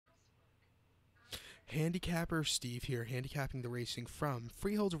Handicapper Steve here, handicapping the racing from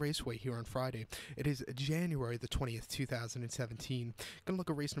Freehold Raceway here on Friday. It is January the 20th, 2017. Gonna look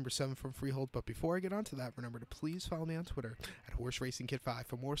at race number 7 from Freehold, but before I get onto that, remember to please follow me on Twitter at HorseRacingKid5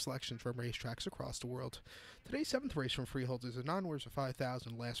 for more selections from racetracks across the world. Today's 7th race from Freehold is a non-wars of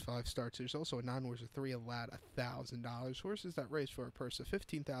 $5,000 last 5 starts. There's also a non-wars of 3 allowed $1,000. Horses that race for a purse of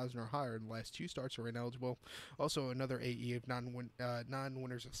 $15,000 or higher in the last 2 starts are ineligible. Also another AE of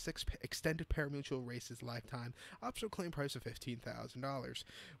non-winners of 6 extended parimutuel races lifetime. Optional claim price of $15,000.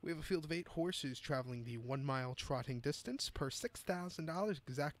 We have a field of 8 horses traveling the 1 mile trotting distance per $6,000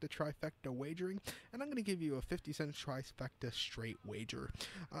 exacta trifecta wagering, and I'm going to give you a 50-cent trifecta straight wager.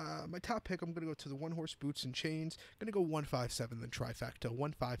 My top pick, I'm going to go to the 1 horse Boots and Chains. Going to go 157 the trifecta.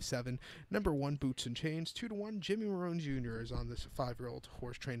 157, number 1 Boots and Chains. 2-1 Jimmy Marone Jr. is on this 5-year-old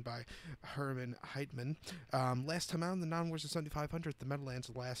horse trained by Herman Heitman. Last time out in the non-wars of 7,500, the Meadowlands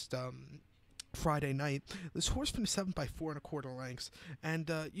last Friday night, this horse finished 7 by 4 1/4 lengths, and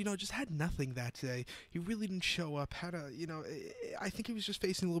just had nothing that day. He really didn't show up. I think he was just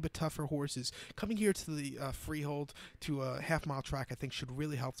facing a little bit tougher horses. Coming here to the Freehold to a half-mile track, I think should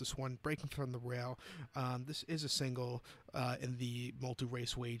really help this one. Breaking from the rail. This is a single in the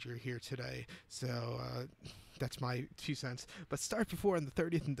multi-race wager here today, so that's my 2 cents. But start before on the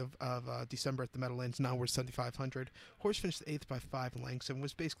 30th of December at the Meadowlands, now we're 7,500. Horse finished 8th by 5 lengths and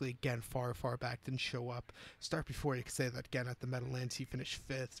was basically, again, far back, didn't show up. Start before, you could say that again at the Meadowlands, he finished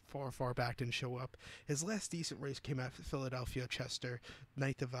 5th, far back, didn't show up. His last decent race came out of Philadelphia, Chester,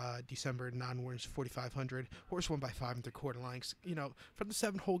 9th of December, non-winners, 4,500. Horse won by 5 1/4 lengths. From the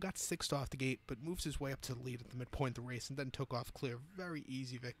 7th hole, got 6th off the gate, but moves his way up to the lead at the midpoint of the race and then took off clear. Very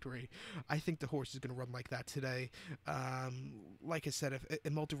easy victory. I think the horse is going to run like that today. Like I said, if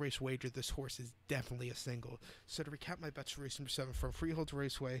in multi-race wager, this horse is definitely a single. So to recap my bets for race number 7 from Freehold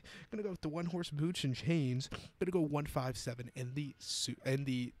Raceway, I'm going to go with the 1 horse Boots and Chains. I'm going to go 157 in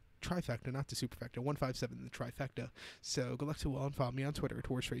the trifecta, not the superfecta. 157 in the trifecta. So good luck to all and follow me on Twitter at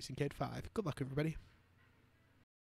HorseRacingKid5. Good luck, everybody.